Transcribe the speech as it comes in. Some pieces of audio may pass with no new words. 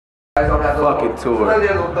Fucking tour.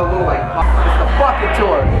 It's the fucking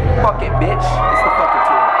tour. Fuck it, bitch. It's the fucking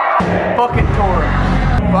tour. Fucking tour.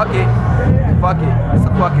 Fuck it. Fuck it. It's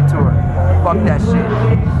the fucking tour. Fuck that shit.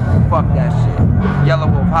 Fuck that shit. Yellow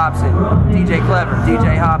Wolf, Hobson, DJ Clever,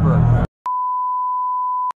 DJ Hopper.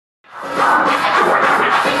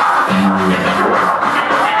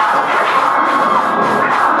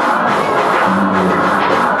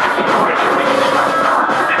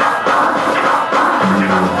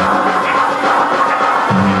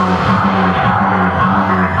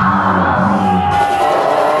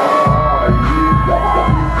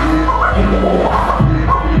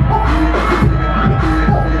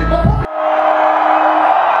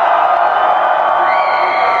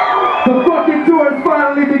 The fucking tour has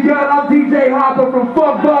finally begun. I'm DJ Hopper from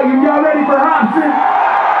Funk Volume. Y'all ready for Hobson?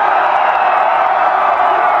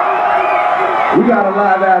 We got a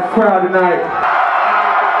live ass crowd tonight.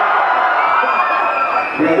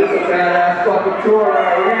 Yeah, this is a badass fucking tour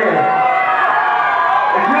right here.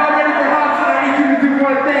 If y'all ready for Hobson, I need you to do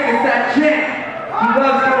one thing. It's that chant. He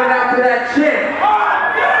loves coming out to that chant.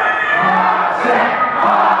 Hobson,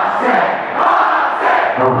 Hobson, Hobson.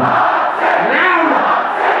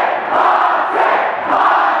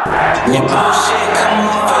 Your bullshit, come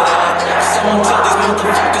on for that. Someone tell these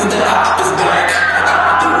motherfuckers that Hop is back. I got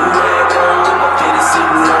my do-rag on with my fitted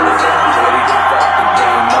sitting on the ground, ready to fuck the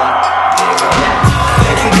game up.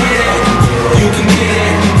 They can get it, you can get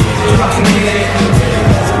it, you can get it.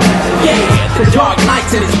 Yeah, the dark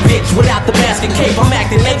nights in this bitch without the mask and cape. I'm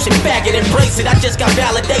acting ancient faggot, embrace it. I just got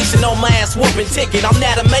validation on my ass whooping ticket. I'm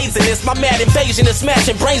that amazing, it's my mad invasion of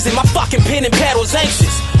smashing brains in my fucking pen and paddle's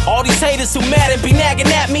anxious. All these haters who mad and be nagging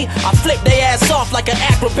at me, I flip they ass off like an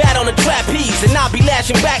acrobat on a trapeze, and I'll be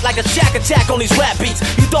lashing back like a shack attack on these rap beats.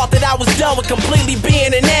 You thought that I was done with completely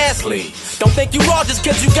being an ass? Don't think you raw just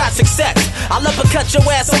cause you got success. I'll uppercut your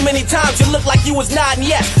ass so many times you look like you was nodding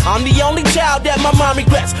yes. I'm the only child that my mom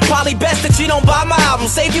regrets. Probably best that you don't buy my album.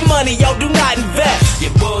 Save your money, yo, do not invest.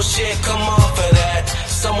 Your bullshit, come on for that.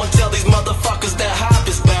 Someone tell these motherfuckers that Hop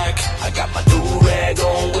is back. I got my do-rag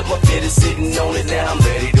on with my fitted sitting on it. Now I'm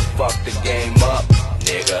ready to fuck the game up,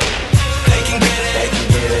 nigga. They can get it,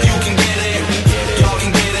 you can get it, y'all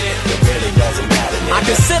can get it. It really doesn't matter, nigga. I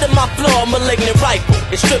consider my flow a malignant rifle.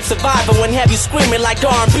 It strips survival and have you screaming like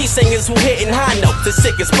R&B singers who hitting high notes. The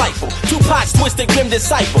sick is spiteful. Tupac's twisted grim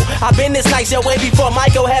disciple. I've been this nice your way before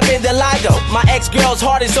Michael had been the Ligo. My ex-girl's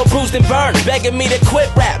heart is so bruised and burned, begging me to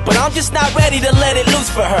quit rap, but I'm just not ready to let it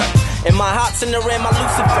loose for her. And my Hobson and my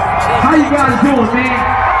Lucifer. How you guys doing, man?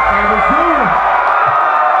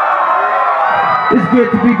 It's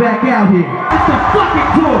good to be back out here. It's the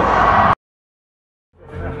fucking tour.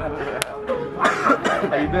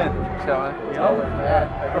 How you been? Chillin'.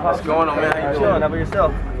 What's going on, man? How you doing? Chillin'. How about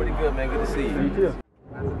yourself? Pretty good, man. Good to see you. You too.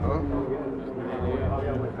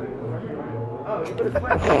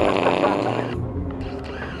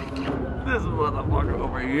 This motherfucker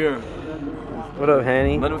over here. What up,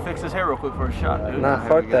 Hanny? Let him fix his hair real quick for a shot, dude. Nah,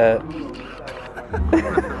 fuck that.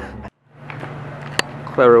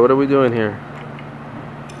 Clever, what are we doing here?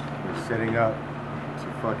 We're setting up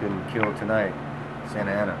to fucking kill tonight,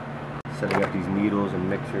 Santa Ana. Setting up these needles and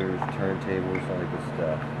mixers, turntables, all that good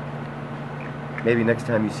stuff. Maybe next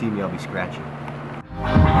time you see me, I'll be scratching.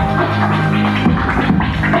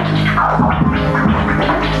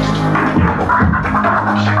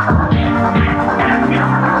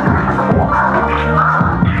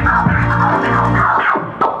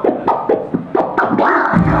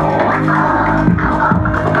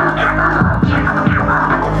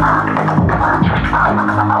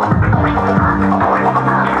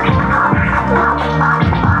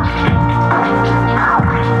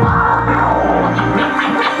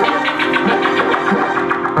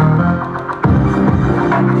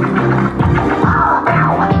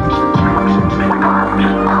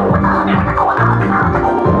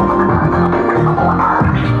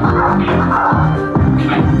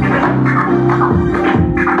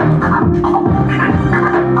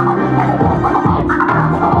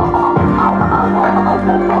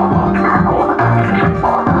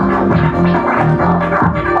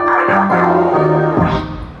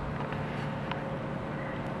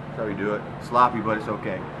 That's how we do it. Sloppy, but it's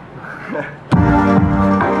okay.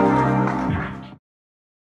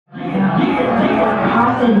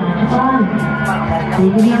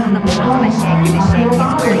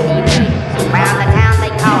 Around the town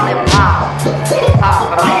they call him Paul. Paul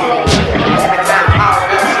from all the years. Every time Paul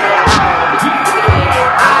leaves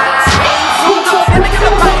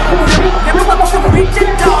me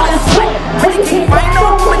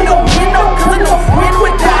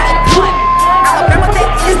Alabama, that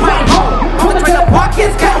is my home. I'ma drink a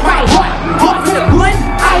pockets, got right home.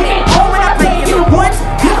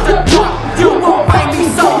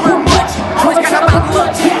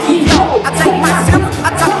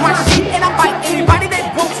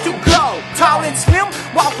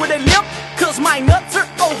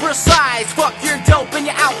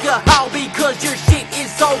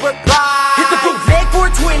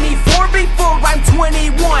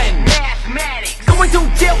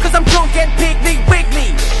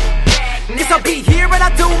 and I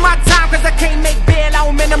do my time cause I can't make bail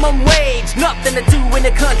on minimum wage. Nothing to do in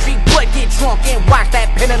the country but get drunk and watch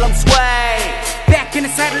that pendulum sway. Back in the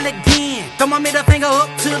saddle again, throw my middle finger up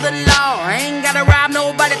to the law. I ain't gotta rob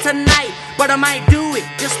nobody tonight, but I might do it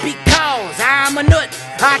just because I'm a nut.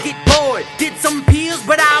 I get bored, did some pills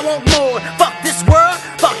but I want more. Fuck this world,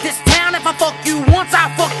 fuck this town. If I fuck you once,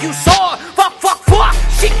 I'll fuck you sore. Fuck, fuck, fuck,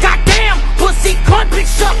 shit, goddamn, pussy cunt,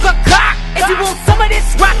 bitch, suck a cock. If you want some of this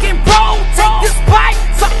rock and roll, take this bite,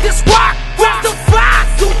 suck this rock. Grab the fly,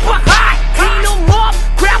 super hot, clean them up,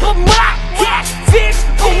 grab a mop, catfish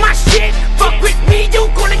on my shit. Fuck with me, you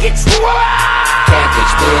gonna get drunk.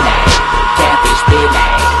 Catfish fillet, catfish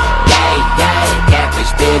fillet, yay, yay,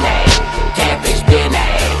 catfish fillet, catfish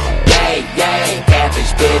fillet, yay, yay,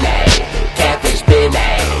 catfish fillet, catfish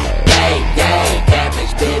fillet, yay, yay,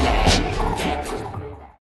 catfish fillet.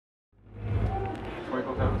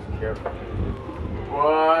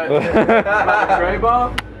 What? Trey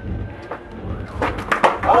bomb?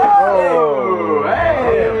 Oh!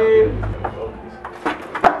 Hey!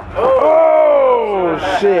 Oh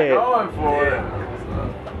shit! Going for it.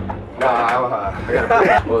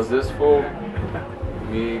 Was this fool?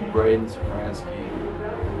 Me, Braden Safransky,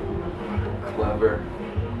 Clever,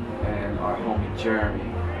 and our homie Jeremy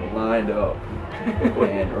lined up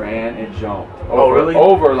and ran and jumped.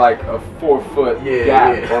 Over like a 4-foot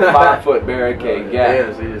gap or 5-foot barricade gap.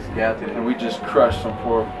 Yeah, so you just gapped it. And we just crushed some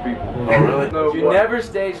poor people. Oh, really? No, you never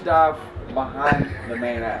stage dive behind the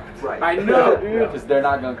main act. Right. I know, because they're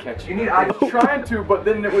not gonna catch you. I was trying to, but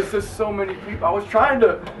then there was just so many people. I was trying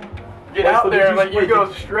to get out there and like you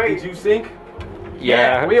go straight. Did you sink?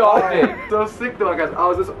 Yeah. We all did. So sick though, guys. I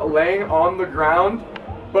was just laying on the ground,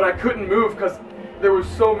 but I couldn't move because there were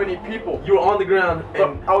so many people. You were on the ground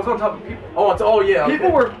and I was on top of people. oh yeah. People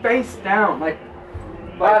okay. were face down, like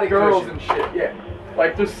girls and shit. Yeah,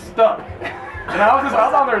 like just stuck. And I was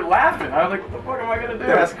on there laughing. I was like, what the fuck am I gonna do?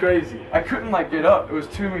 That's crazy. I couldn't like get up. It was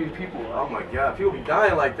too many people. Oh my god, people be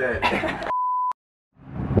dying like that.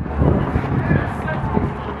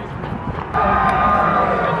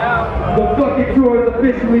 The fucking tour has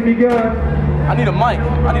officially begun. I need a mic.